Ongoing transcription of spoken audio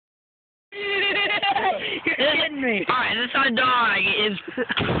kidding me. Alright, this hot dog is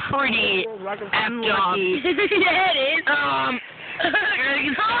pretty effed up. Yeah, it is.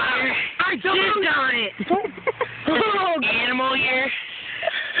 I just on it. Animal here.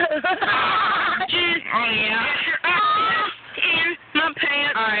 Oh yeah. In my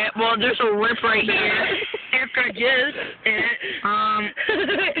pants. Alright, well there's a rip right here. After I jizzed in it.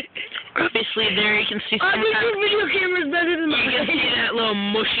 Obviously there you can see some of that. Video camera's better than mine. You can see that little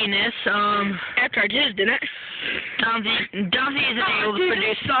mushiness. After I jizzed in it. Dumpy isn't able to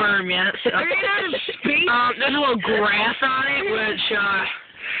produce sperm yet. So. There's a little grass on it, which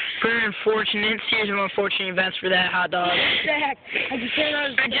very unfortunate. Series of unfortunate events for that hot dog. Zach, I just said I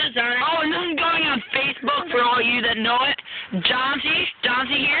jizzed on it. Oh, and this is going on Facebook for all you that know it. Johnsy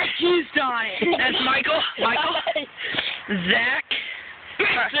here. Jizzed on it. That's Michael. Zach.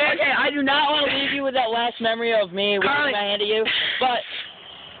 Okay, I do not want to leave you with that last memory of me waving my hand at you, but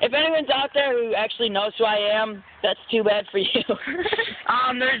if anyone's out there who actually knows who I am, that's too bad for you.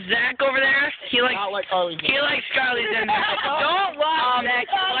 There's Zach over there. He likes Scarlett in there. Don't lie, Zach.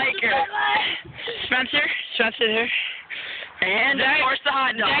 Like her. Spencer here. And of course the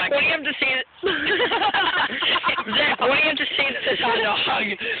hot dog. Zach, what do you have to say? Zach, what do you have to say to this hot dog?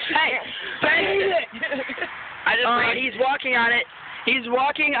 Hey, he's walking on it. He's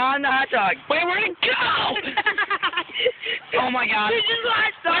walking on the hot dog. Wait, where'd it go? Oh my God! This is what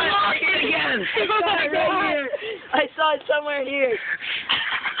I saw. I lost it again. I saw it somewhere here.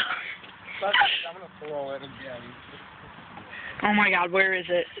 I'm gonna throw it again. Oh my God, where is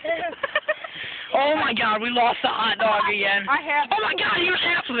it? Oh my God, we lost the hot dog again. I have. Oh my God, here's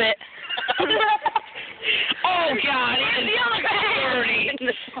half of it. Oh God, it is dirty.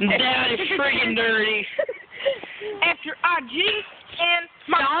 That is freaking dirty. After I jizzed and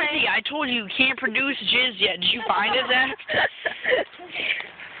my Donzie, I told you can't produce jizz yet. Did you find it, Zach?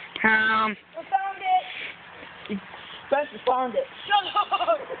 I found it. Spencer found it. Shut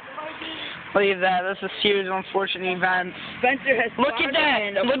up. Leave that. That's a series of unfortunate events. Spencer has Look at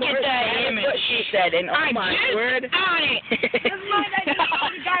that. Look at that image. What she said, and oh my word. On it. Zach, oh,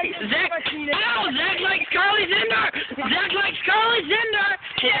 Zach likes Carly Zinder. Zach likes Carly Zinder.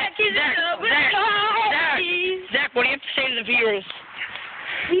 Zach, what do you have to say to the viewers?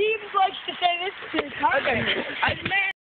 He likes to say this to his cousin. Okay.